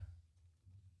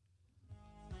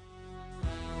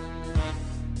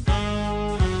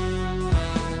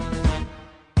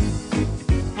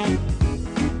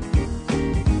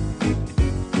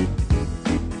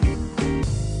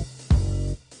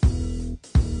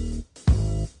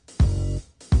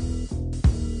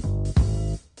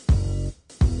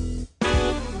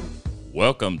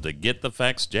Welcome to Get the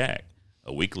Facts Jack,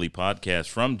 a weekly podcast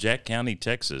from Jack County,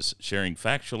 Texas, sharing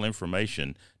factual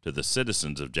information to the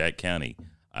citizens of Jack County.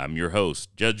 I'm your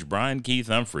host, Judge Brian Keith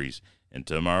Humphreys, and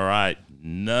to my right,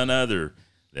 none other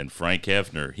than Frank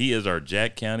Hefner. He is our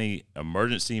Jack County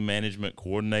Emergency Management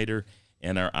Coordinator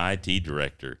and our IT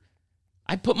Director.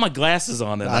 I put my glasses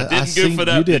on and I didn't goof it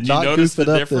up. You did not notice goof it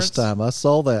the up difference? this time. I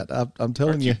saw that. I'm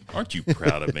telling you. Aren't you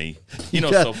proud of me?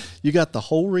 You got the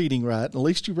whole reading right. At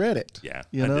least you read it. Yeah,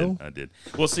 I did.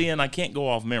 Well, see, and I can't go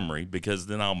off memory because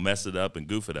then I'll mess it up and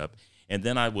goof it up. And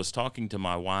then I was talking to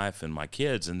my wife and my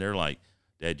kids, and they're like,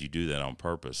 "Dad, you do that on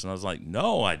purpose?" And I was like,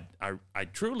 "No, I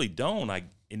truly don't."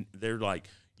 And they're like,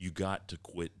 "You got to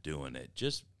quit doing it.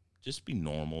 Just be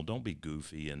normal. Don't be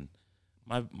goofy." And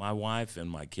my wife and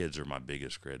my kids are my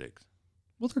biggest critics.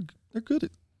 Well, they're good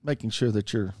at making sure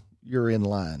that you're in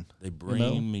line. They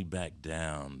bring me back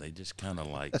down. They just kind of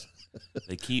like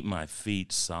they keep my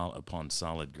feet upon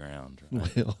solid ground.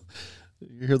 Right? Well,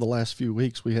 you're here the last few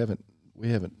weeks. We haven't.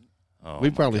 Oh,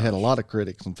 We've probably had a lot of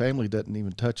critics, and family doesn't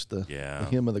even touch the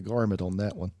hem of the garment on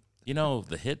that one. You know,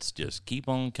 the hits just keep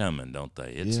on coming, don't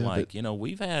they? It's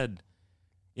we've had,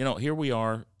 here we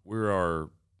are.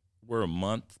 We're a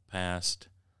month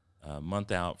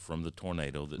out from the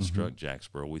tornado that struck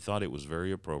Jacksboro. We thought it was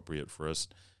very appropriate for us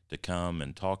to come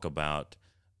and talk about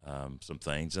some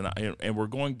things. And we're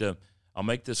going to, I'll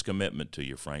make this commitment to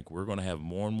you, Frank. We're going to have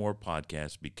more and more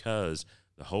podcasts because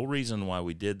the whole reason why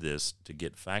we did this, to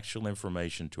get factual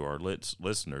information to our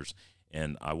listeners,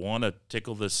 and I want to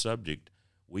tickle this subject,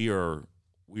 we are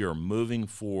moving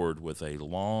forward with a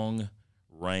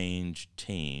long-range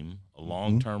team, a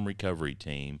long-term recovery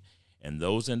team, and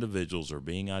those individuals are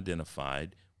being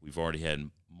identified. We've already had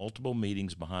multiple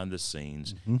meetings behind the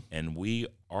scenes, and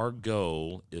our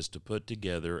goal is to put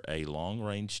together a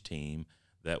long-range team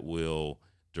that will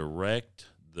direct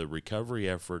the recovery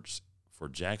efforts for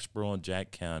Jacksboro and Jack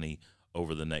County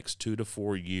over the next 2 to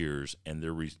 4 years. And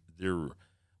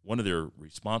one of their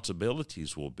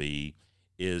responsibilities will be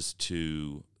is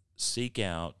to seek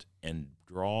out and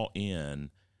draw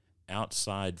in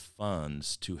outside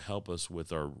funds to help us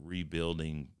with our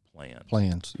rebuilding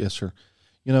plans. Yes, sir.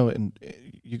 And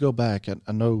you go back,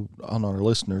 I know on our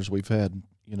listeners, we've had,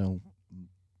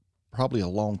 probably a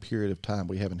long period of time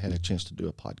we haven't had a chance to do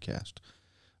a podcast.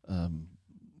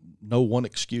 No one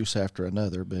excuse after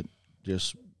another, but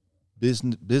just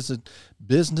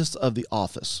business of the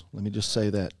office. Let me just say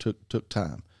that took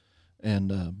time.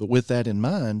 And but with that in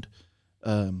mind,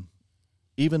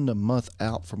 even a month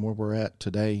out from where we're at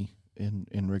today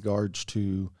in regards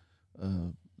to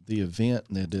the event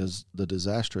and the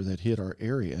disaster that hit our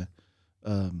area,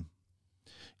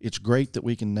 it's great that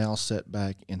we can now sit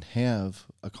back and have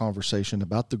a conversation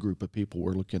about the group of people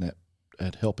we're looking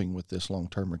at helping with this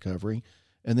long-term recovery.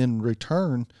 And then in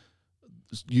return,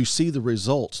 you see the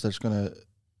results that's going to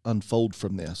unfold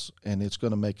from this, and it's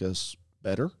going to make us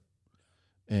better.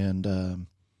 And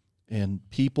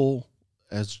people,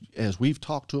 as we've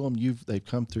talked to them, they've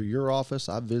come through your office.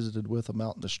 I've visited with them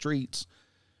out in the streets.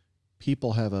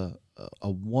 People have a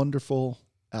wonderful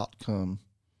outcome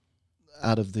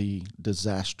out of the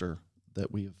disaster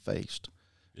that we have faced.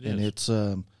 It's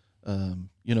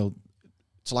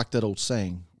it's like that old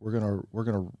saying: we're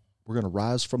gonna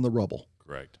rise from the rubble.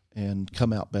 Correct. And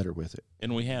come out better with it.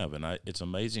 And we have, and it's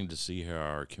amazing to see how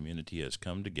our community has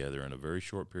come together in a very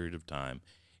short period of time.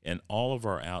 And all of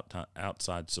our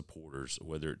outside supporters,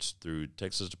 whether it's through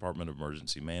Texas Department of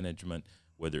Emergency Management,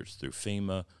 whether it's through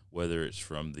FEMA, whether it's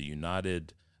from the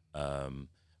United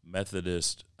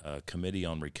Methodist Committee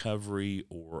on Recovery,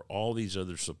 or all these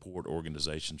other support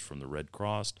organizations from the Red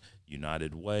Cross,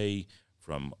 United Way,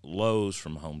 from Lowe's,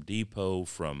 from Home Depot,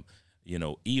 from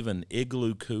even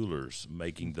Igloo Coolers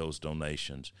making those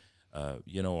donations.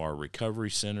 Our recovery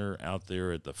center out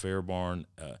there at the Fair Barn,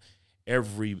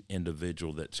 every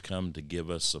individual that's come to give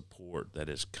us support, that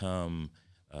has come,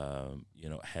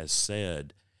 has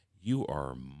said, you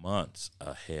are months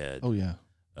ahead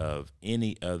of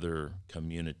any other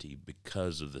community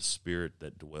because of the spirit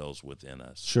that dwells within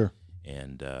us. Sure.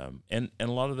 And a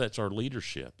lot of that's our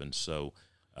leadership. And so,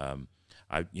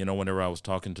 whenever I was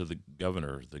talking to the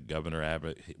governor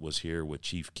Abbott was here with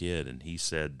Chief Kidd, and he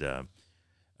said,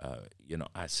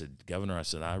 I said, Governor,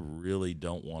 I really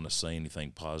don't want to say anything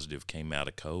positive came out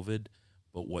of COVID,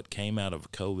 but what came out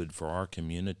of COVID for our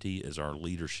community is our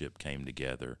leadership came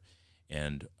together.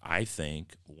 And I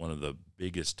think one of the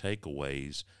biggest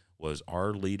takeaways was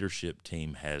our leadership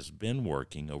team has been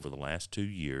working over the last 2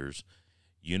 years,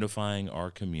 unifying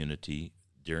our community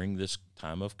during this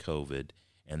time of COVID.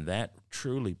 And that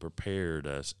truly prepared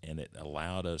us, and it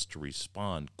allowed us to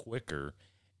respond quicker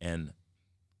and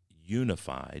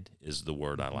unified is the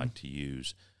word I like to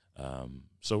use.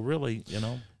 So really,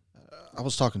 I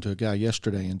was talking to a guy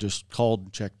yesterday and just called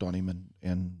and checked on him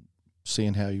and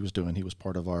seeing how he was doing. He was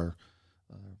part of our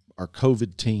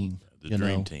COVID team,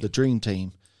 the dream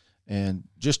team, and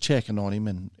just checking on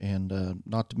him and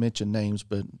not to mention names,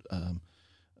 but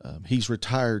he's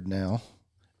retired now.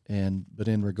 But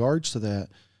in regards to that,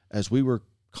 as we were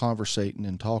conversating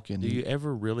and talking, do you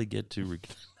ever really get to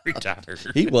retire?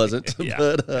 He wasn't,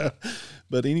 Yeah.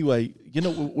 but anyway,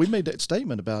 we made that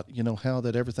statement about how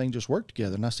that everything just worked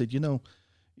together, and I said,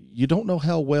 you don't know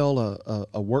how well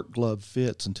a work glove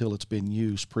fits until it's been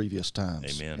used previous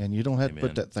times. Amen. And you don't have to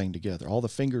put that thing together. All the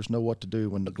fingers know what to do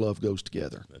when the glove goes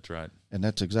together. That's right. And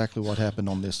that's exactly what happened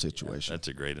on this situation. That's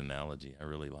a great analogy. I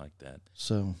really like that.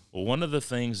 So, well, one of the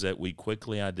things that we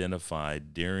quickly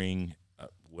identified during,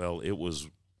 it was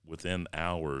within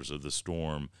hours of the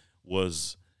storm,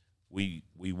 was we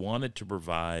wanted to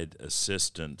provide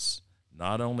assistance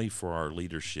not only for our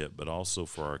leadership, but also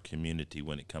for our community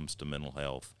when it comes to mental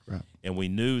health. Right. And we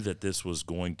knew that this was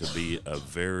going to be a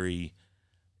very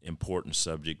important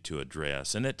subject to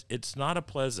address. And it's not a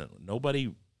pleasant, nobody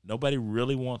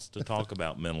really wants to talk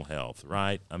about mental health,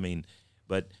 right? I mean,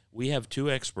 but we have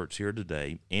two experts here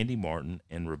today, Andy Martin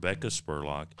and Rebecca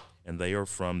Spurlock, and they are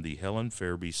from the Helen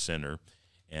Fairby Center.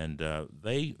 And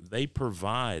they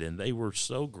provide, and they were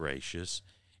so gracious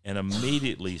and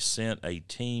immediately sent a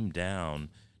team down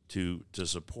to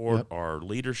support our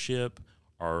leadership,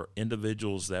 our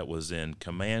individuals that was in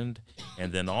command,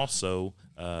 and then also,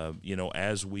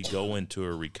 as we go into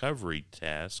a recovery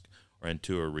task or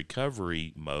into a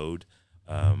recovery mode,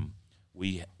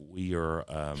 we are,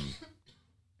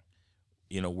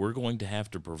 we're going to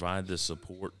have to provide this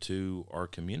support to our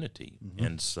community. Mm-hmm.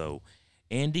 And so,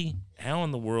 Andy, how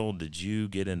in the world did you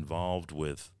get involved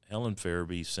with Helen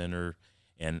Fairby Center?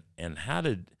 And how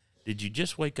did you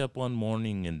just wake up one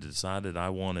morning and decided I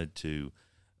wanted to?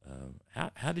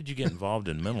 How did you get involved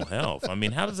in mental health? I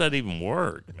mean, how does that even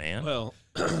work, man? Well,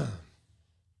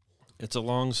 it's a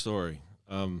long story.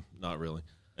 Not really.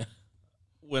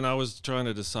 When I was trying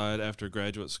to decide after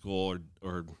graduate school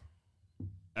or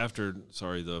after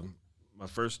my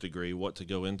first degree what to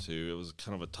go into, it was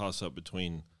kind of a toss up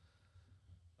between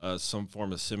some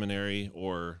form of seminary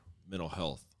or mental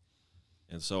health.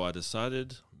 And so I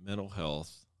decided mental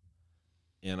health,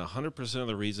 and 100% of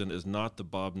the reason is not the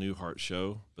Bob Newhart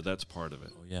show, but that's part of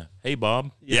it. Oh, yeah. Hey,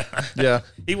 Bob. Yeah. Yeah.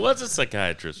 He was a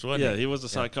psychiatrist, wasn't he? Yeah, he was a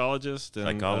psychologist. And,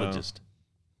 psychologist.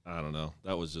 I don't know.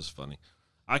 That was just funny.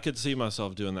 I could see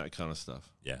myself doing that kind of stuff.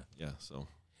 Yeah. Yeah, so.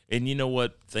 And you know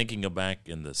what? Thinking back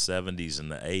in the 70s and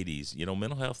the 80s,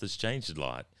 mental health has changed a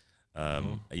lot.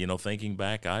 Thinking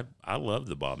back, I love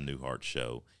the Bob Newhart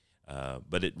show.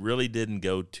 But it really didn't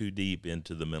go too deep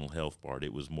into the mental health part.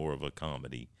 It was more of a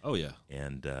comedy. Oh, yeah.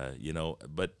 And,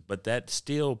 but that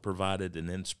still provided an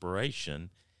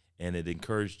inspiration, and it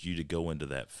encouraged you to go into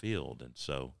that field. And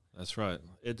so. That's right.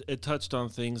 It touched on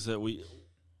things that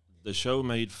the show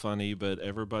made funny, but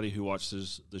everybody who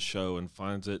watches the show and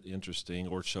finds it interesting,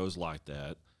 or shows like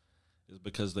that, is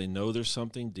because they know there's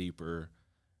something deeper,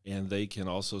 and they can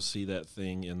also see that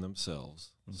thing in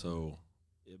themselves. Mm-hmm. So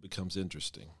it becomes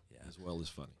interesting. As well as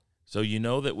funny. So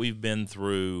that we've been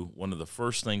through, one of the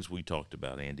first things we talked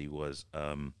about, Andy, was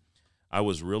I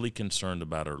was really concerned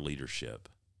about our leadership.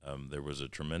 There was a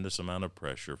tremendous amount of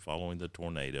pressure following the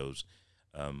tornadoes.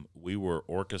 We were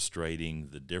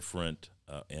orchestrating the different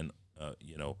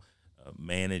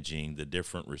managing the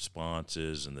different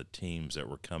responses and the teams that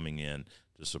were coming in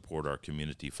to support our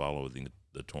community following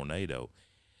the tornado.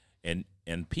 And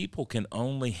people can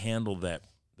only handle that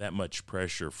much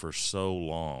pressure for so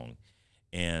long.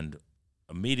 And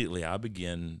immediately I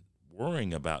began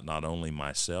worrying about not only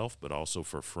myself, but also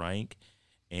for Frank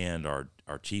and our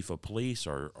chief of police,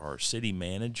 our city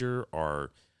manager,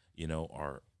 our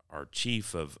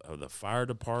chief of the fire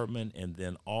department, and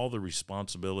then all the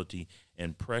responsibility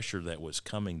and pressure that was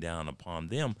coming down upon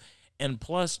them. And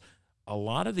plus, a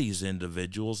lot of these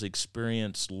individuals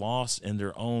experienced loss in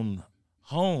their own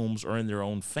homes or in their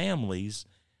own families,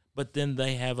 but then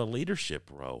they have a leadership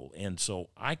role. And so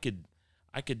I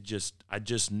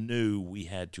just knew we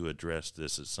had to address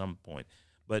this at some point.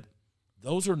 But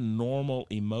those are normal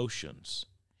emotions,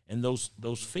 and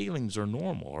those feelings are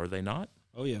normal, are they not?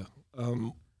 Oh, yeah.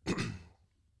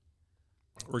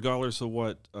 Regardless of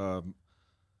what, how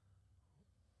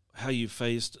you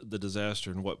faced the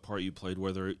disaster and what part you played,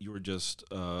 whether you were just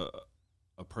a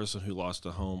person who lost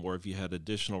a home, or if you had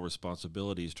additional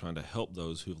responsibilities trying to help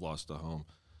those who've lost a home,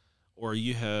 or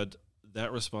you had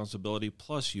that responsibility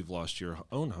plus you've lost your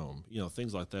own home,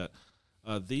 things like that.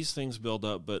 These things build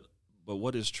up, but But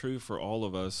what is true for all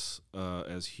of us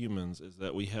as humans is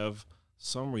that we have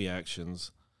some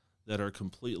reactions that are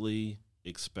completely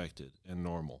expected and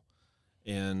normal.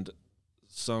 And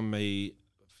some may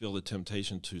feel the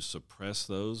temptation to suppress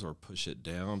those or push it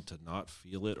down, to not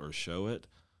feel it or show it,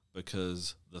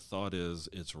 because the thought is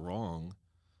it's wrong.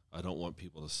 I don't want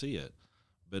people to see it.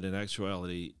 But in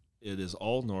actuality, it is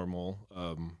all normal.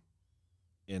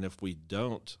 And if we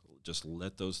don't just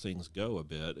let those things go a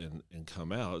bit and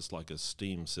come out, it's like a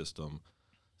steam system.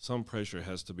 Some pressure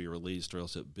has to be released, or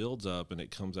else it builds up and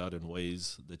it comes out in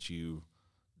ways that you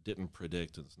didn't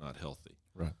predict, and it's not healthy.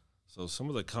 Right. So some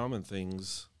of the common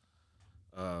things,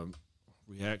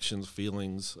 reactions,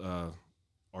 feelings,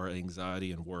 are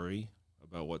anxiety and worry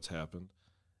about what's happened,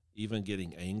 even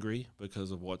getting angry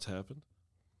because of what's happened,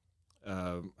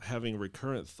 having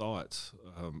recurrent thoughts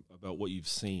about what you've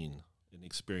seen and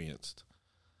experienced.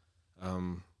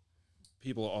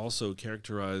 People also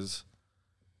characterize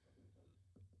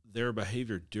their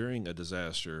behavior during a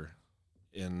disaster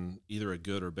in either a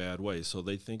good or bad way. So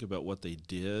they think about what they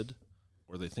did,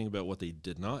 or they think about what they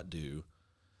did not do,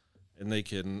 and they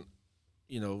can,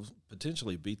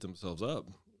 potentially beat themselves up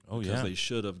because they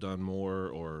should have done more,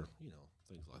 or,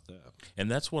 things like that. And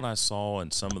that's what I saw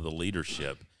in some of the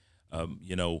leadership.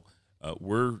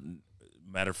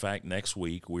 Matter of fact, next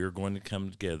week we're going to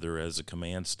come together as a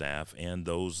command staff, and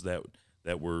those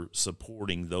that were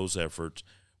supporting those efforts,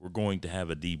 we're going to have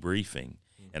a debriefing.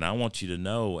 Mm-hmm. And I want you to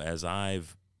know, as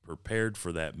I've prepared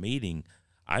for that meeting,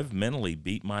 I've mentally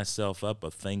beat myself up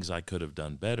of things I could have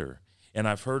done better. And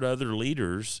I've heard other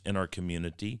leaders in our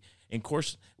community, and of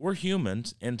course, we're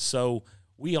humans, and so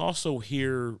we also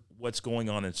hear what's going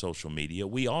on in social media.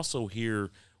 We also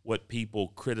hear what people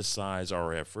criticize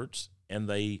our efforts, and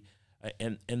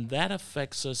and that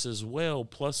affects us as well.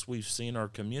 Plus, we've seen our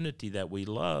community that we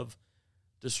love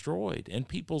destroyed, and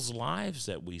people's lives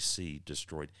that we see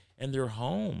destroyed, and their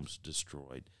homes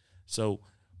destroyed. So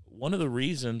one of the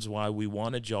reasons why we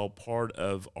wanted y'all part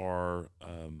of our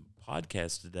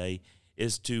podcast today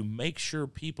is to make sure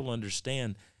people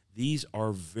understand these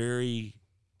are very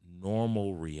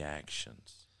normal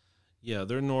reactions. Yeah,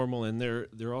 they're normal, and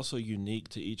they're also unique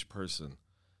to each person.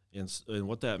 And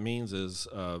what that means is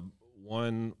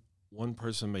one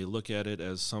person may look at it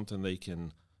as something they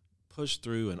can push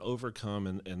through and overcome,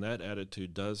 and that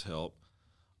attitude does help.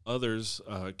 Others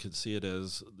could see it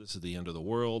as, this is the end of the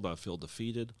world, I feel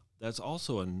defeated. That's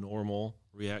also a normal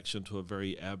reaction to a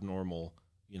very abnormal,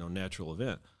 natural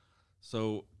event.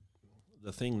 So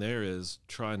the thing there is,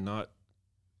 try not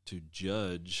to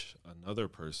judge another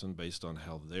person based on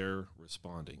how they're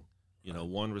responding.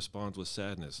 One responds with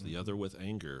sadness, the other with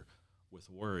anger, with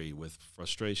worry, with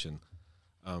frustration.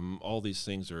 All these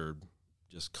things are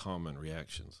just common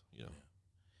reactions,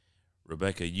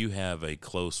 Rebecca, you have a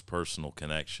close personal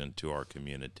connection to our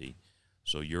community.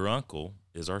 So your uncle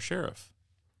is our sheriff.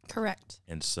 Correct.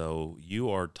 And so you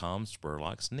are Tom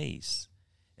Spurlock's niece.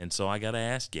 And so I got to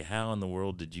ask you, how in the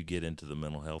world did you get into the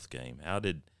mental health game? How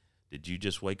did you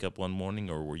just wake up one morning,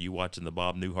 or were you watching the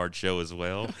Bob Newhart show as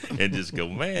well and just go,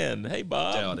 man, hey,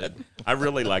 Bob? Doubt it. I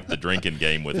really like the drinking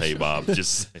game with Hey, Bob.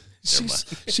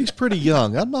 She's pretty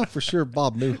young. I'm not for sure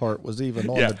Bob Newhart was even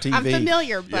on the TV. I'm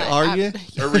familiar, but Are you?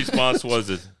 Her response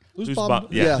was, who's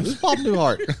Bob? Yeah, who's Bob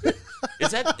Newhart?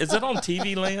 Is that on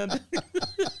TV Land?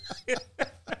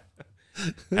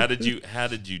 How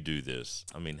did you do this?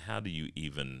 I mean, how do you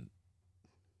even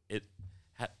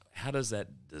how does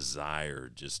that desire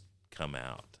just come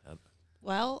out?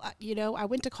 Well, I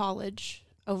went to college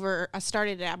I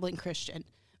started at Abilene Christian,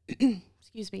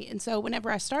 excuse me. And so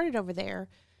whenever I started over there,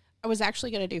 I was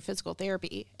actually going to do physical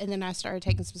therapy. And then I started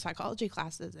taking some psychology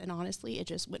classes, and honestly, it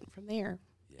just went from there.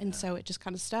 Yeah. And so it just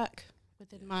kind of stuck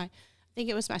within I think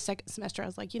it was my second semester. I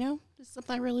was like, this is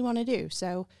something I really want to do.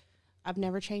 So I've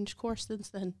never changed course since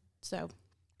then. So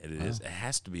it is. It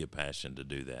has to be a passion to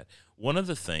do that. One of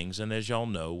the things, and as y'all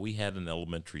know, we had an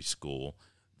elementary school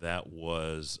that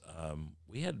was,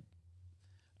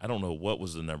 I don't know what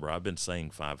was the number. I've been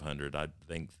saying 500. I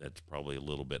think that's probably a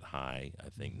little bit high, I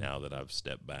think, now that I've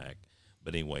stepped back.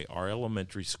 But anyway, our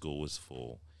elementary school was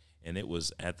full, and it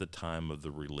was at the time of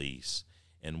the release.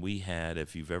 And we had,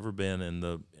 if you've ever been in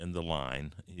the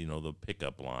line, the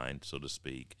pickup line, so to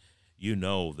speak,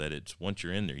 that it's once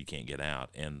you're in there, you can't get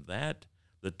out. And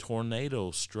the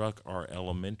tornado struck our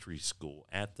elementary school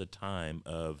at the time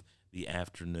of the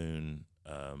afternoon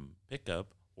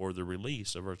pickup or the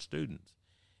release of our students.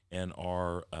 And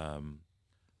our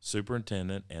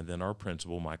superintendent and then our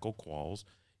principal, Michael Qualls,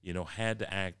 had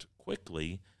to act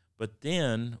quickly. But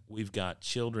then we've got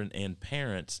children and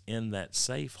parents in that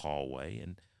safe hallway.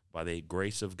 And by the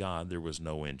grace of God, there was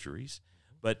no injuries.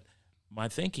 But my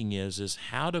thinking is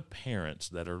how do parents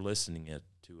that are listening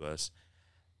to us,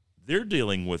 they're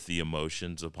dealing with the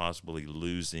emotions of possibly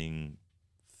losing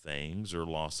things or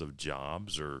loss of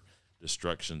jobs or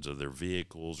destructions of their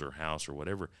vehicles or house or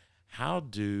whatever. How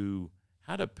do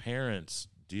parents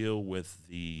deal with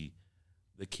the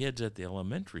kids at the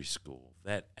elementary school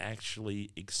that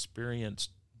actually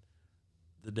experienced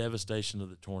the devastation of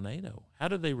the tornado? How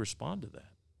do they respond to that?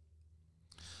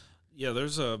 Yeah,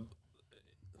 there's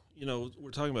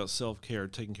we're talking about self-care,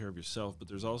 taking care of yourself, but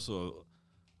there's also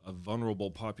a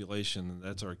vulnerable population, and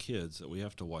that's our kids that we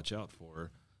have to watch out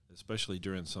for, especially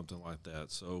during something like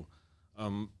that. So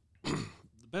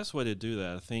the best way to do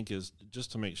that, I think, is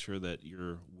just to make sure that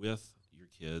you're with your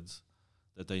kids,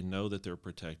 that they know that they're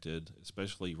protected,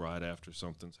 especially right after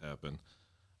something's happened.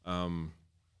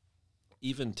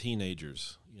 Even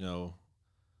teenagers,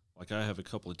 like I have a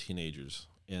couple of teenagers,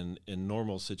 and in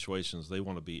normal situations, they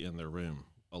want to be in their room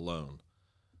alone.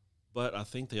 But I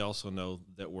think they also know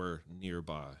that we're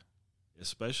nearby,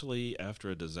 especially after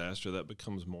a disaster. That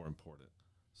becomes more important.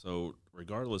 So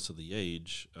regardless of the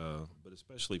age, but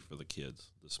especially for the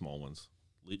kids, the small ones,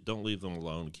 don't leave them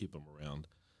alone, keep them around.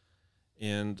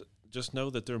 And just know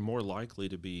that they're more likely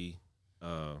to be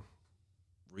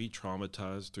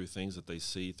re-traumatized through things that they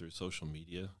see through social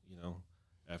media,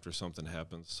 after something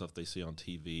happens, stuff they see on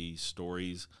TV,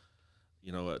 stories.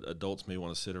 Adults may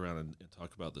want to sit around and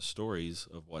talk about the stories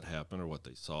of what happened or what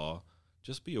they saw.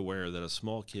 Just be aware that a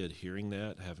small kid hearing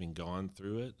that, having gone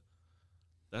through it,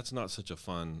 that's not such a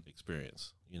fun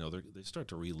experience. They start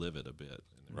to relive it a bit.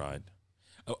 Right.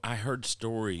 Oh, I heard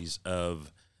stories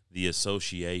of the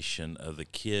association of the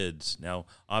kids. Now,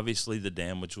 obviously, the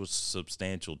damage was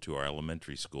substantial to our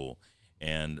elementary school,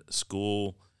 and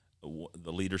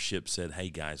the leadership said, "Hey,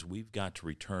 guys, we've got to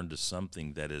return to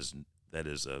something that is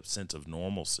a sense of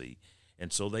normalcy."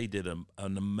 And so they did an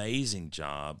amazing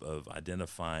job of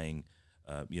identifying,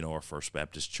 our First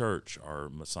Baptist Church, our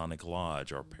Masonic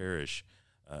Lodge, our parish,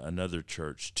 another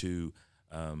church, to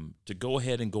go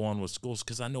ahead and go on with schools.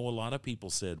 Because I know a lot of people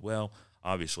said, well,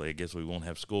 obviously, I guess we won't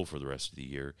have school for the rest of the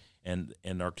year. And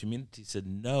our community said,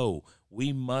 no,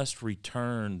 we must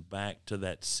return back to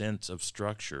that sense of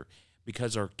structure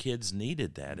because our kids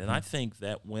needed that. And I think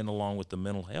that went along with the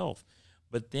mental health.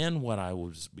 But then what I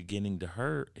was beginning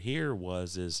to hear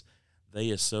is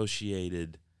they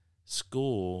associated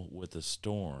school with a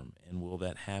storm, and will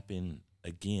that happen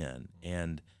again?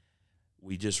 And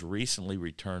we just recently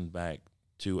returned back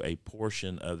to a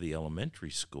portion of the elementary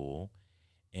school,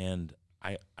 and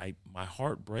my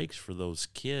heart breaks for those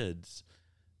kids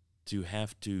to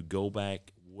have to go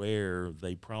back where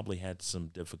they probably had some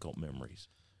difficult memories.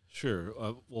 Sure.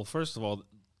 Well, first of all,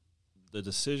 the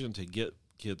decision to get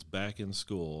kids back in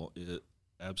school, it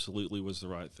absolutely was the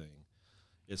right thing.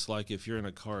 It's like if you're in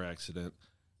a car accident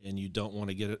and you don't want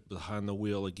to get it behind the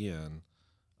wheel again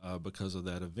because of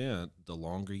that event, the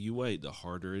longer you wait, the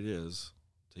harder it is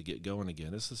to get going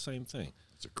again. It's the same thing.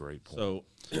 That's a great point. So,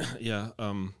 yeah,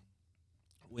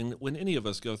 when any of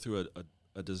us go through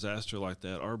a disaster like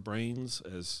that, our brains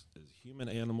as human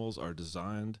animals are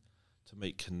designed to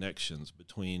make connections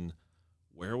between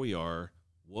where we are,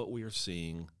 what we are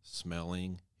seeing,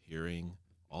 smelling, hearing,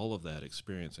 all of that,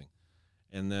 experiencing.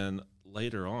 And then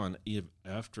later on,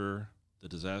 after the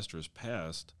disaster is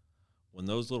past, when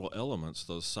those little elements,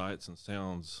 those sights and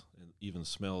sounds and even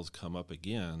smells come up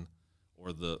again,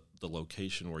 or the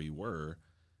location where you were,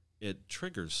 it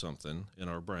triggers something in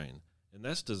our brain. And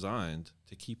that's designed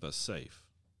to keep us safe,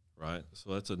 right?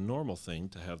 So that's a normal thing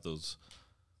to have those,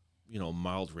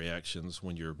 mild reactions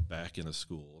when you're back in a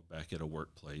school, back at a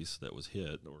workplace that was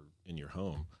hit, or in your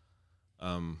home.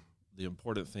 The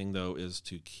important thing, though, is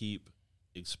to keep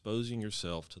exposing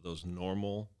yourself to those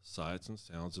normal sights and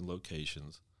sounds and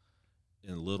locations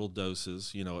in little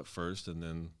doses, at first, and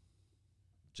then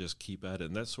just keep at it.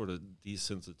 And that sort of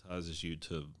desensitizes you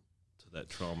to that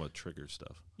trauma trigger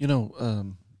stuff.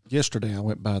 Yesterday I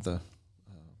went by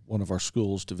one of our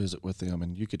schools to visit with them,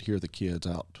 and you could hear the kids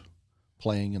out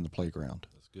playing in the playground.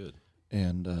 That's good.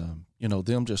 And,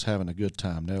 them just having a good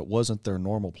time. Now, it wasn't their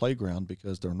normal playground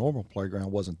because their normal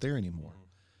playground wasn't there anymore.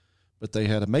 But they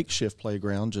had a makeshift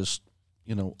playground just,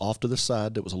 off to the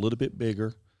side that was a little bit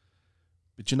bigger.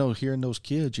 But, hearing those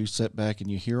kids, you sit back and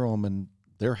you hear them, and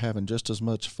they're having just as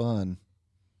much fun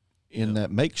in that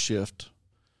makeshift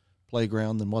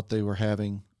playground than what they were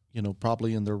having,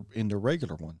 probably in their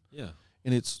regular one. Yeah.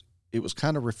 And it was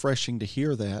kind of refreshing to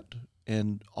hear that.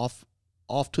 And off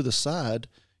to the side,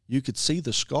 you could see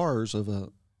the scars of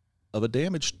a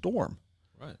damaged storm.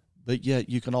 Right. But yet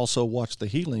you can also watch the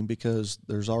healing because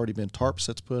there's already been tarps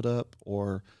that's put up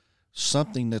or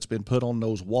something that's been put on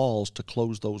those walls to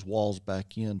close those walls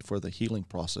back in for the healing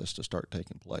process to start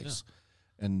taking place.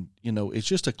 Yeah. And, it's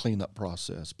just a cleanup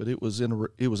process. But it was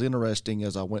interesting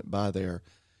as I went by there,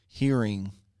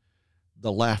 hearing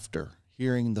the laughter,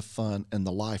 hearing the fun and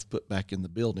the life put back in the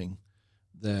building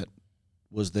that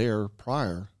was there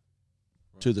prior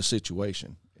to the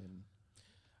situation. And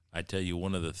I tell you,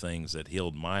 one of the things that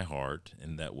healed my heart,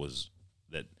 and that was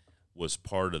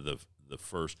part of the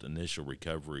first initial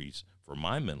recoveries for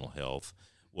my mental health,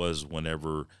 was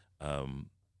whenever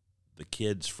the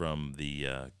kids from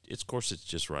of course it's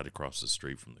just right across the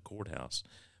street from the courthouse,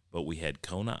 but we had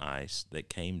Kona Ice that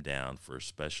came down for a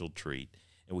special treat,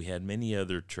 and we had many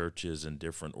other churches and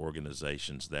different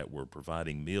organizations that were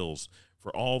providing meals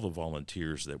for all the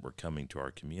volunteers that were coming to our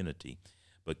community.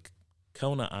 But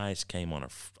Kona Ice came on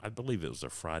I believe it was a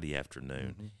Friday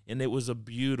afternoon, and it was a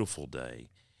beautiful day,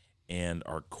 and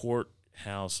our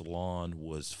courthouse lawn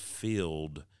was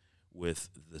filled with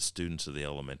the students of the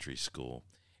elementary school,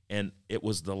 and it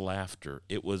was the laughter,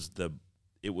 it was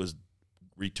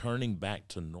returning back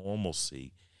to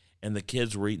normalcy, and the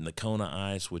kids were eating the Kona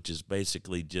Ice, which is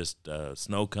basically just a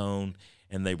snow cone,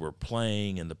 and they were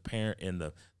playing, and the parent and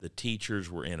the teachers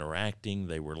were interacting,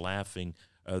 they were laughing.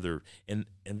 And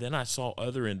then I saw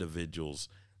other individuals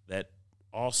that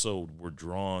also were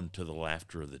drawn to the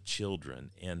laughter of the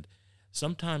children, and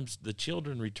sometimes the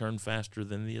children return faster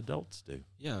than the adults do.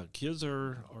 Yeah, kids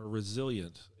are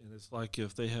resilient, and it's like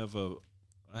if they have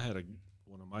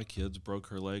one of my kids broke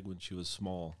her leg when she was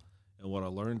small, and what I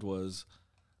learned was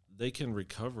they can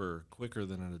recover quicker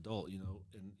than an adult,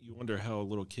 and you wonder how a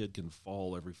little kid can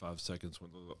fall every 5 seconds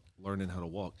when they're learning how to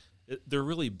walk. They're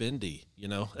really bendy,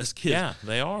 as kids. Yeah,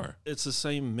 they are. It's the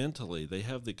same mentally. They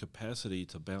have the capacity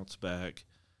to bounce back,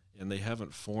 and they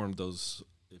haven't formed those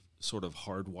sort of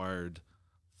hardwired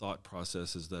thought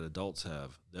processes that adults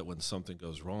have, that when something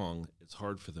goes wrong, it's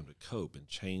hard for them to cope and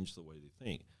change the way they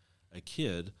think. A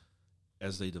kid,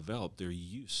 as they develop, they're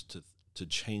used to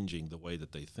changing the way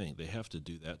that they think. They have to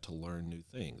do that to learn new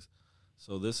things.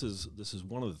 So this is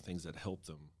one of the things that help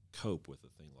them cope with a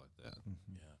thing like that.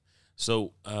 Mm-hmm. Yeah.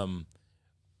 So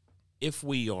if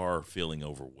we are feeling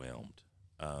overwhelmed,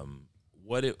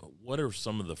 what are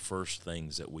some of the first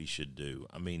things that we should do?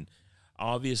 I mean,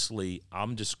 obviously,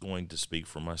 I'm just going to speak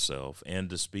for myself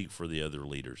and to speak for the other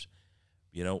leaders.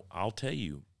 I'll tell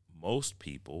you, most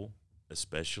people,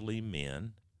 especially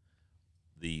men,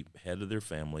 the head of their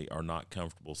family, are not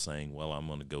comfortable saying, well, I'm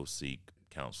going to go seek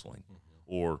counseling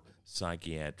or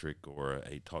psychiatric or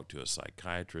talk to a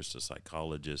psychiatrist, a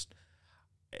psychologist.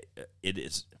 It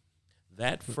is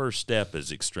that first step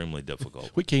is extremely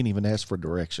difficult. We can't even ask for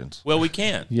directions. Well, we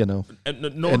can't.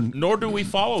 Nor do we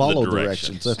follow the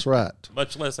directions. That's right.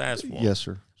 Much less ask for them. Yes,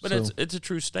 sir. But it's a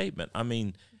true statement. I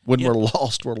mean, when we're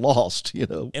lost, we're lost.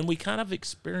 And we kind of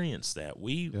experienced that.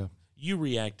 You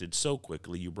reacted so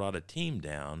quickly. You brought a team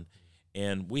down,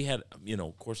 and we had,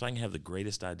 of course, I can have the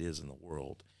greatest ideas in the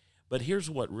world, but here's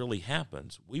what really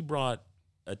happens. We brought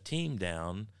a team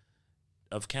down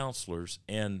of counselors,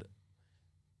 and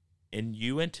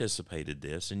you anticipated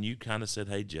this, and you kind of said,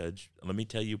 hey, Judge, let me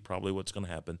tell you probably what's going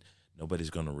to happen. Nobody's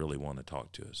going to really want to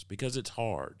talk to us because it's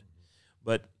hard.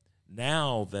 But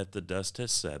now that the dust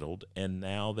has settled, and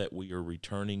now that we are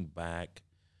returning back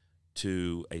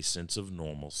to a sense of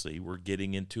normalcy, we're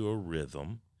getting into a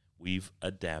rhythm. We've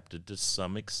adapted to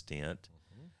some extent.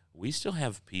 Mm-hmm. We still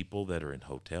have people that are in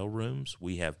hotel rooms.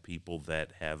 We have people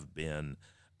that have been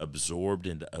absorbed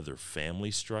into other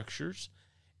family structures.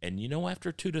 And,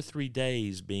 after 2 to 3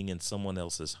 days being in someone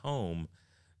else's home,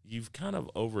 you've kind of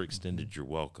overextended your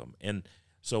welcome. And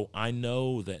so I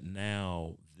know that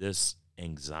now this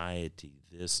anxiety,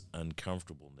 this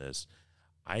uncomfortableness,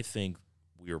 I think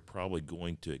we are probably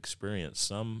going to experience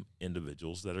some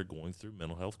individuals that are going through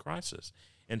mental health crisis.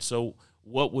 And so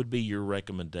what would be your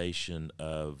recommendation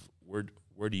of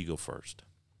where do you go first?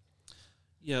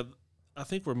 Yeah, I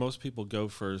think where most people go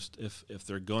first, if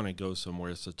they're going to go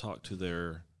somewhere, is to talk to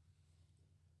their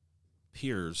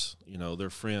peers, their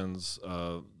friends,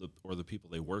 or the people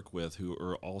they work with who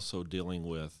are also dealing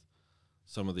with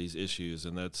some of these issues.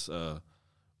 And that's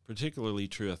particularly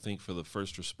true, I think, for the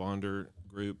first responder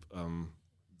group.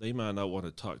 They might not want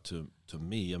to talk to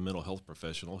me, a mental health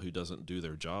professional who doesn't do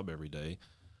their job every day,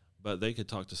 but they could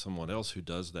talk to someone else who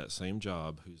does that same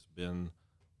job, who's been,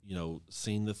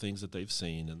 seen the things that they've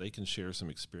seen, and they can share some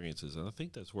experiences. And I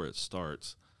think that's where it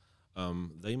starts.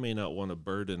 They may not want to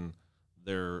burden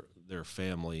their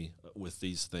family with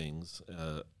these things,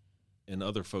 and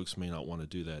other folks may not want to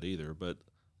do that either, but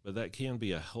but that can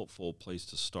be a helpful place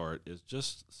to start, is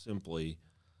just simply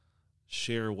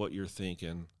share what you're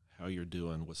thinking, how you're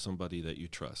doing with somebody that you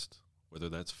trust, whether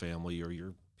that's family or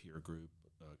your peer group,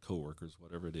 coworkers,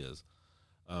 whatever it is.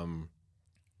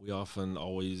 We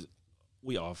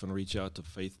often reach out to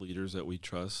faith leaders that we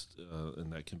trust,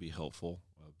 and that can be helpful.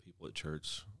 People at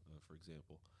church, for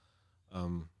example.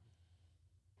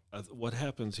 What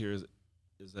happens here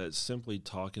is that simply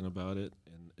talking about it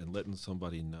and letting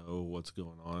somebody know what's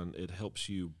going on, it helps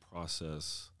you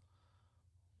process,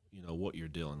 what you're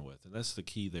dealing with. And that's the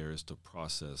key there, is to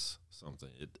process something.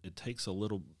 It takes a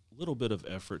little bit of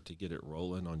effort to get it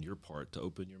rolling on your part, to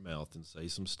open your mouth and say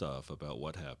some stuff about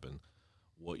what happened,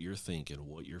 what you're thinking,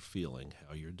 what you're feeling,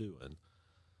 how you're doing.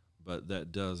 But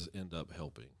that does end up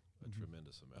helping a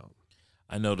tremendous amount.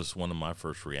 I noticed one of my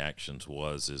first reactions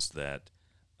is that,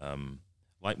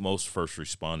 like most first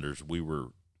responders, we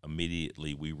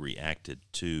reacted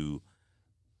to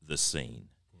the scene,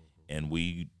 and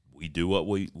we do what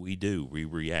we do. We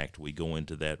react. We go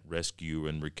into that rescue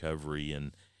and recovery,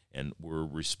 and we're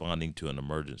responding to an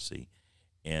emergency,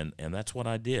 and that's what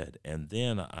I did. And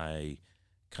then I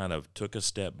kind of took a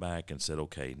step back and said,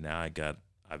 okay, now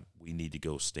we need to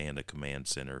go stand a command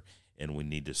center, and we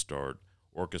need to start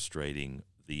orchestrating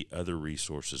the other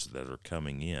resources that are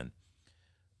coming in.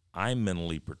 I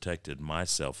mentally protected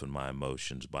myself and my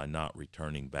emotions by not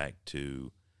returning back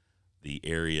to the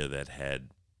area that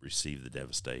had received the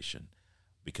devastation,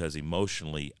 because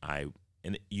emotionally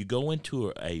and you go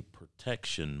into a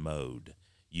protection mode.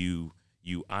 You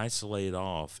isolate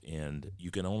off, and you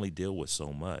can only deal with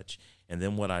so much. And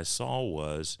then what I saw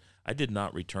was I did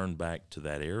not return back to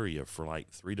that area for like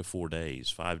 3 to 4 days,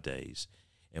 5 days.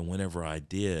 And whenever I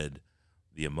did,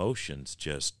 the emotions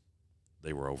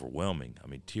they were overwhelming. I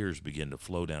mean, tears began to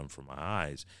flow down from my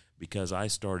eyes, because I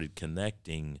started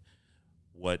connecting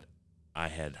what I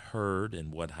had heard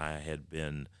and what I had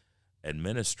been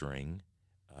administering,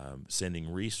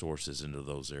 sending resources into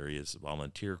those areas,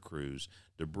 volunteer crews,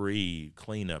 debris,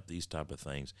 cleanup, these type of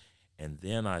things. And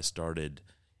then I started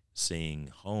seeing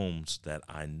homes that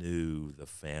I knew the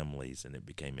families, and it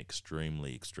became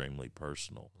extremely, extremely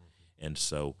personal. And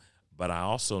so, but I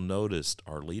also noticed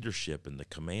our leadership in the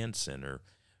command center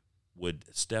would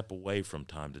step away from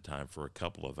time to time for a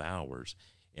couple of hours,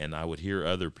 and I would hear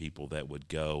other people that would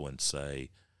go and say,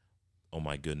 oh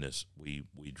my goodness, we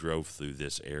drove through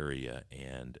this area,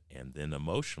 and then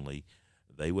emotionally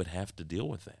they would have to deal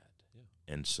with that.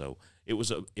 Yeah. And so it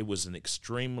was an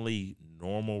extremely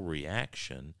normal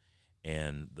reaction,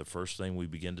 and the first thing we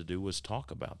began to do was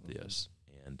talk about this.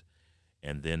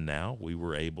 And then now we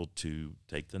were able to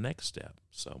take the next step.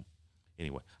 So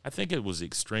anyway, I think it was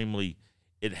it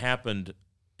happened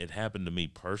to me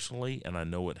personally, and I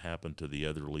know it happened to the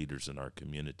other leaders in our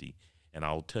community. And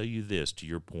I'll tell you this, to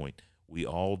your point, we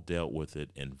all dealt with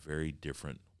it in very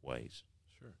different ways.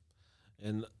 Sure.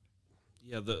 And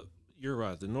yeah, you're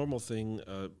right. The normal thing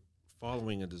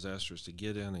following a disaster is to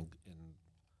get in and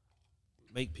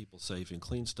make people safe and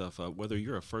clean stuff up, whether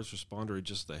you're a first responder or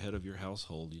just the head of your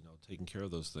household, taking care of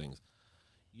those things.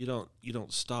 You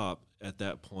don't stop at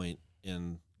that point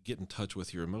and get in touch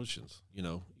with your emotions.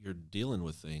 You're dealing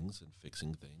with things and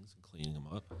fixing things and cleaning them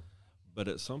up. But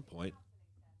at some point,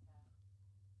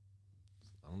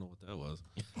 I don't know what that was.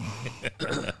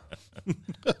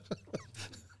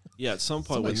 Yeah, at some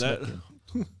point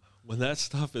when that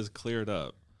stuff is cleared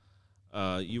up,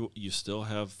 you still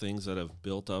have things that have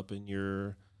built up in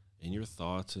your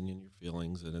thoughts and in your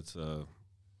feelings, and it's a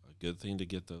good thing to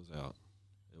get those out.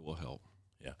 It will help.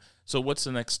 Yeah. So what's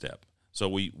the next step? So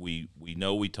we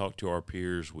know we talk to our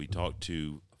peers, we talk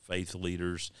to faith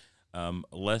leaders.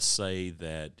 Let's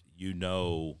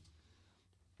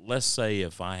say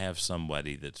if I have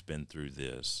somebody that's been through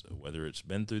this, whether it's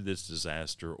been through this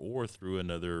disaster or through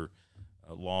another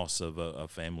loss of a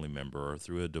family member, or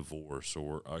through a divorce,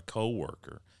 or a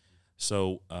coworker.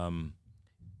 So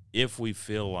if we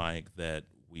feel like that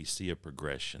we see a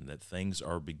progression, that things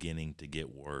are beginning to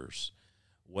get worse,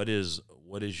 what is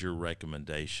your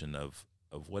recommendation of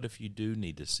what if you do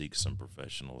need to seek some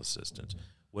professional assistance?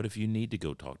 What if you need to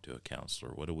go talk to a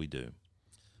counselor? What do we do?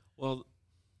 Well,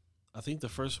 I think the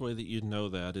first way that you'd know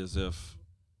that is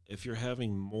if you're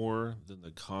having more than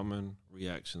the common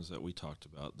reactions that we talked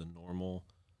about, the normal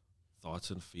thoughts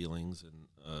and feelings, and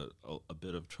a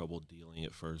bit of trouble dealing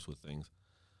at first with things,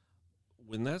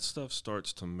 when that stuff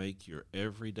starts to make your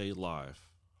everyday life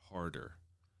harder,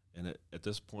 and at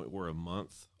this point we're a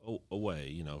month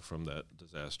away, from that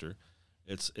disaster,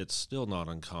 it's still not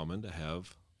uncommon to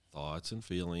have thoughts and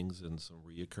feelings and some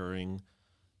reoccurring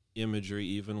imagery,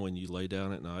 even when you lay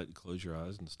down at night and close your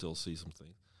eyes and still see some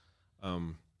things.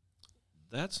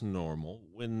 that's normal.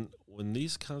 When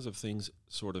these kinds of things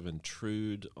sort of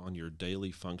intrude on your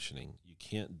daily functioning, you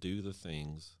can't do the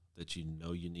things that you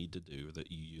know you need to do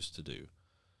that you used to do,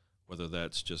 whether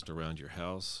that's just around your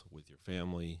house, with your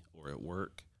family, or at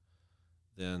work,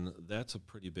 then that's a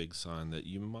pretty big sign that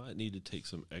you might need to take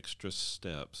some extra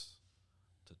steps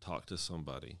to talk to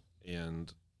somebody.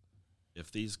 And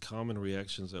if these common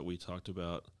reactions that we talked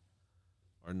about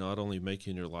are not only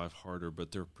making your life harder,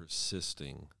 but they're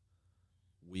persisting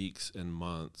weeks and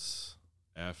months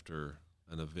after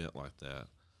an event like that,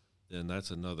 then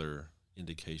that's another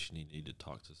indication you need to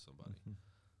talk to somebody. Mm-hmm.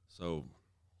 So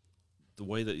the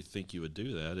way that you think you would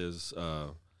do that is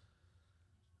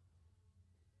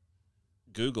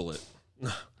Google it.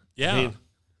 Yeah. I mean,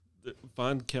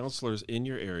 find counselors in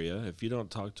your area. If you don't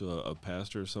talk to a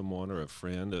pastor or someone or a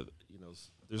friend,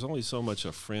 there's only so much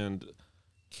a friend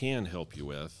can help you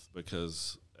with,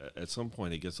 because at some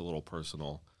point it gets a little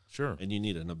personal. Sure. And you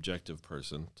need an objective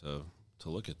person to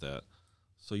look at that.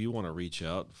 So you want to reach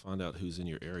out, find out who's in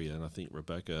your area. And I think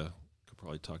Rebecca could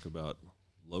probably talk about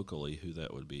locally who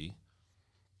that would be.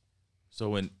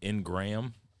 So in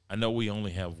Graham, I know we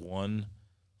only have one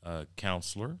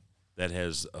counselor that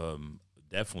has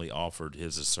definitely offered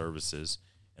his services,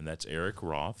 and that's Eric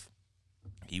Roth.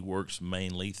 He works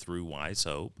mainly through Wise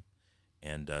Hope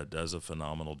and does a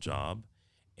phenomenal job.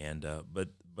 And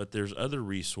but there's other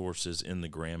resources in the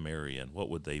Graham area, and what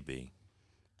would they be?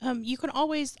 You can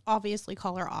always obviously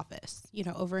call our office,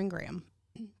 over in Graham.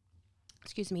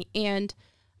 Excuse me. And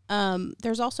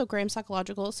there's also Graham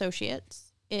Psychological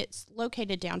Associates. It's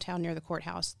located downtown near the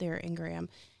courthouse there in Graham.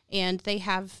 And they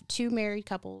have 2 married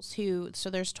couples so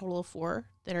there's a total of 4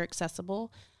 that are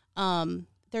accessible.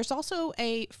 There's also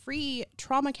a free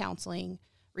trauma counseling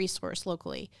resource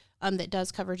locally that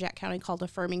does cover Jack County called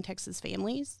Affirming Texas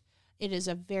Families. It is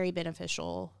a very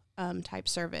beneficial type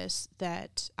service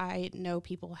that I know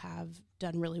people have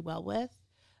done really well with.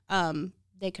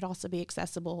 They could also be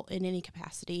accessible in any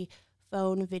capacity,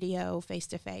 phone, video,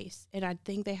 face-to-face. And I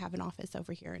think they have an office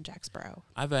over here in Jacksboro.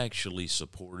 I've actually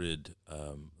supported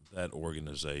that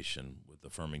organization with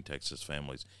Affirming Texas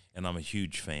Families, and I'm a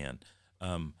huge fan.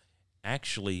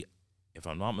 Actually, if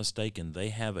I'm not mistaken, they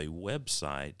have a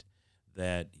website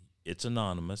that it's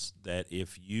anonymous, that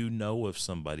if you know of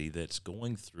somebody that's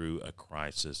going through a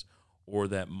crisis or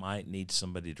that might need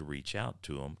somebody to reach out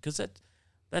to them, because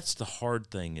that's the hard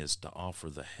thing, is to offer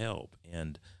the help.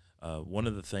 And one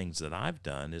of the things that I've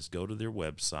done is go to their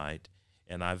website,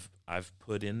 and I've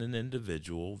put in an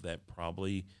individual that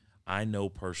probably I know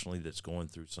personally that's going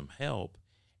through some help,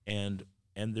 and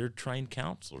they're trained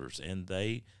counselors, and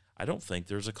I don't think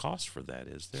there's a cost for that,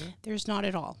 is there? There's not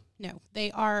at all. No,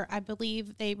 they are. I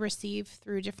believe they receive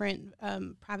through different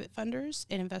private funders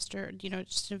and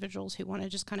just individuals who want to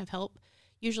just kind of help,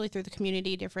 usually through the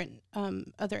community, different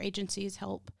other agencies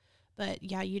help. But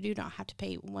yeah, you do not have to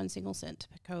pay 1 single cent to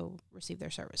go receive their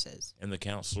services. And the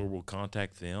counselor will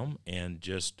contact them and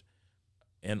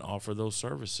offer those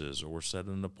services, or set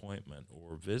an appointment,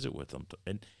 or visit with them.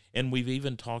 And we've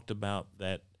even talked about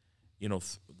that.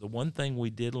 The one thing we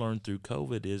did learn through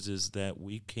COVID is that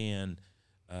we can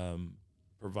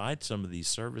provide some of these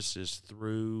services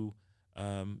through,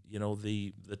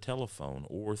 the telephone,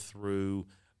 or through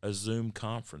a Zoom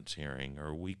conference hearing,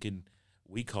 or we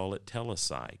call it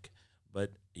telepsych.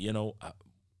 But,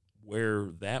 where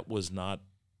that was not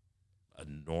a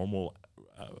normal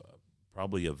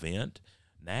probably event,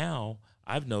 now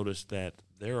I've noticed that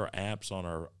there are apps on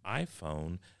our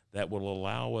iPhone that will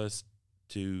allow us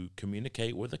to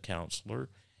communicate with a counselor,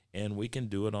 and we can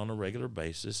do it on a regular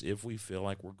basis if we feel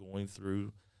like we're going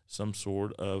through some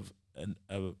sort of an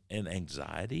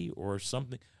anxiety or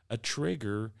something, a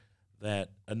trigger that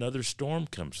another storm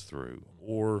comes through,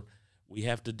 or we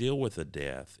have to deal with a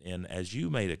death. And as you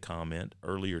made a comment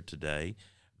earlier today,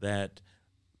 that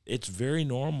it's very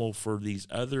normal for these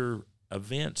other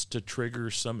events to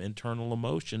trigger some internal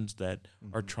emotions that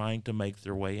are trying to make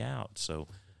their way out. So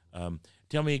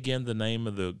tell me again the name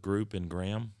of the group in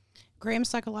Graham. Graham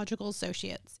Psychological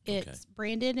Associates. It's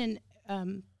Brandon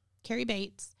and Carrie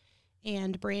Bates,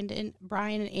 and Brian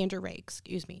and Andrew Ray,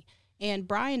 excuse me. And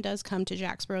Brian does come to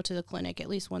Jacksboro to the clinic at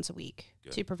least once a week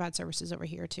to provide services over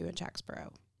here too in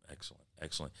Jacksboro.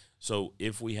 Excellent. So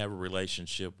if we have a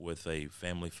relationship with a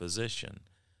family physician,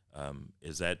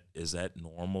 is that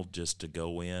normal just to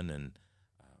go in? And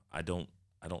I don't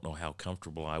know how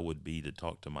comfortable I would be to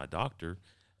talk to my doctor,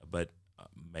 but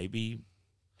maybe,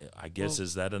 I guess,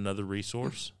 is that another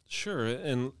resource? Sure,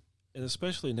 and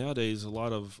especially nowadays, a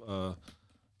lot of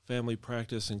family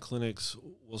practice and clinics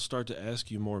will start to ask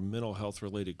you more mental health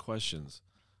related questions.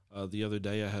 The other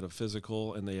day I had a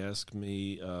physical, and they asked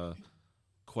me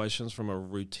questions from a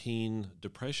routine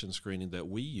depression screening that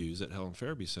we use at Helen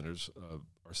Farabee Centers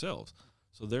ourselves.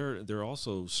 So they're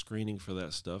also screening for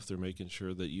that stuff. They're making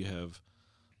sure that you have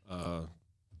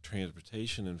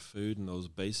transportation and food and those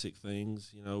basic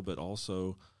things, but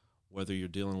also whether you're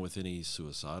dealing with any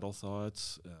suicidal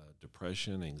thoughts,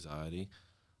 depression, anxiety.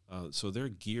 So they're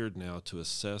geared now to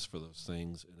assess for those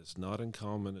things, and it's not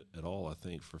uncommon at all, I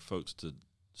think, for folks to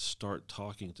start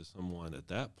talking to someone at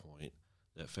that point,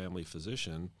 that family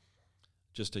physician,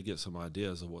 just to get some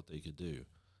ideas of what they could do.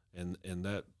 And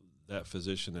that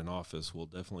physician in office will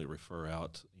definitely refer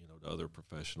out, to other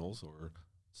professionals, or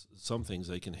some things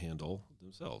they can handle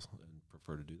themselves and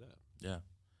prefer to do that. Yeah.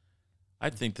 I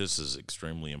think this is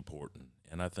extremely important,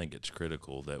 and I think it's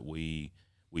critical that we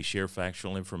share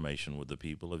factual information with the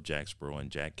people of Jacksboro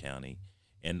and Jack County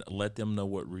and let them know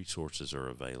what resources are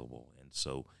available. And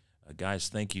so, guys,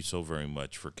 thank you so very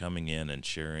much for coming in and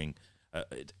sharing.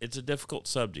 It's a difficult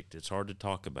subject. It's hard to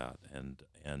talk about, and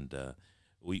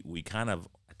we kind of,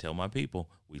 I tell my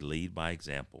people, we lead by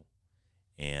example.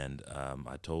 And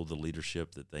I told the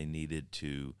leadership that they needed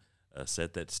to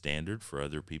set that standard for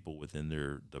other people within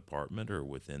their department or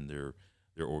within their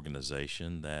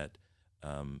organization, that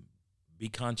be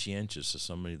conscientious of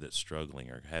somebody that's struggling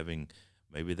or having,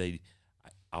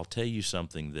 I'll tell you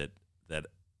something that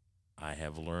I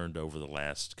have learned over the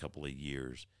last couple of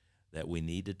years, that we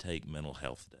need to take mental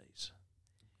health days.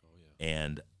 Oh, yeah.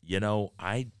 And,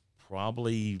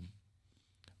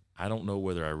 I don't know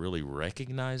whether I really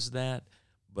recognize that,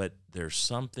 but there's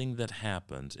something that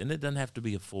happens, and it doesn't have to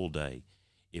be a full day.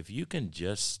 If you can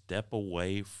just step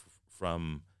away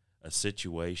from a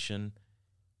situation,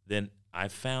 then I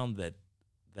found that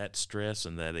stress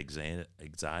and that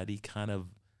anxiety kind of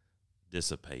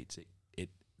dissipates.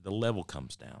 The level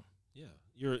comes down.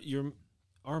 Yeah,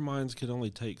 our minds can only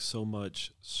take so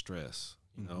much stress.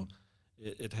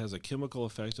 It has a chemical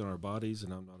effect on our bodies,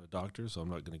 and I'm not a doctor, so I'm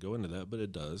not going to go into that, but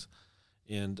it does.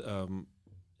 And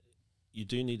you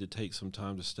do need to take some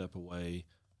time to step away,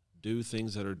 do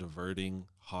things that are diverting,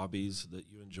 hobbies that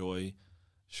you enjoy.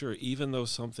 Sure, even though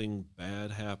something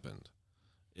bad happened,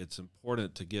 it's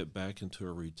important to get back into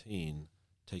a routine,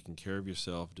 taking care of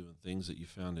yourself, doing things that you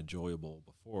found enjoyable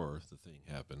before the thing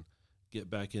happened. Get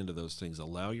back into those things.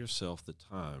 Allow yourself the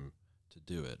time to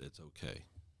do it. It's okay.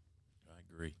 I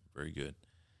agree. Very good.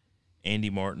 Andy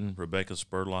Martin, Rebecca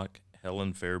Spurlock,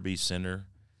 Helen Farabee Center,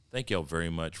 thank y'all very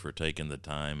much for taking the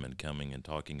time and coming and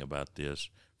talking about this.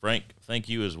 Frank, thank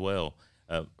you as well.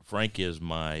 Frank is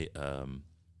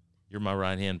you're my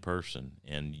right-hand person,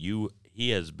 and he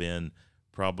has been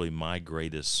probably my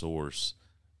greatest source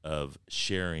of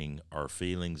sharing our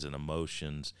feelings and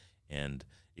emotions and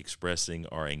expressing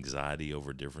our anxiety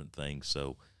over different things.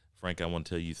 So, Frank, I want to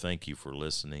tell you thank you for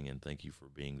listening, and thank you for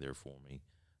being there for me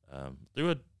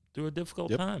through a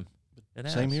difficult time.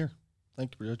 Same here.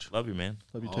 Thank you, Rich. Love you, man.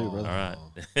 Love you too, brother.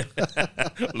 All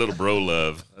right. Little bro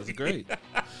love. That's great.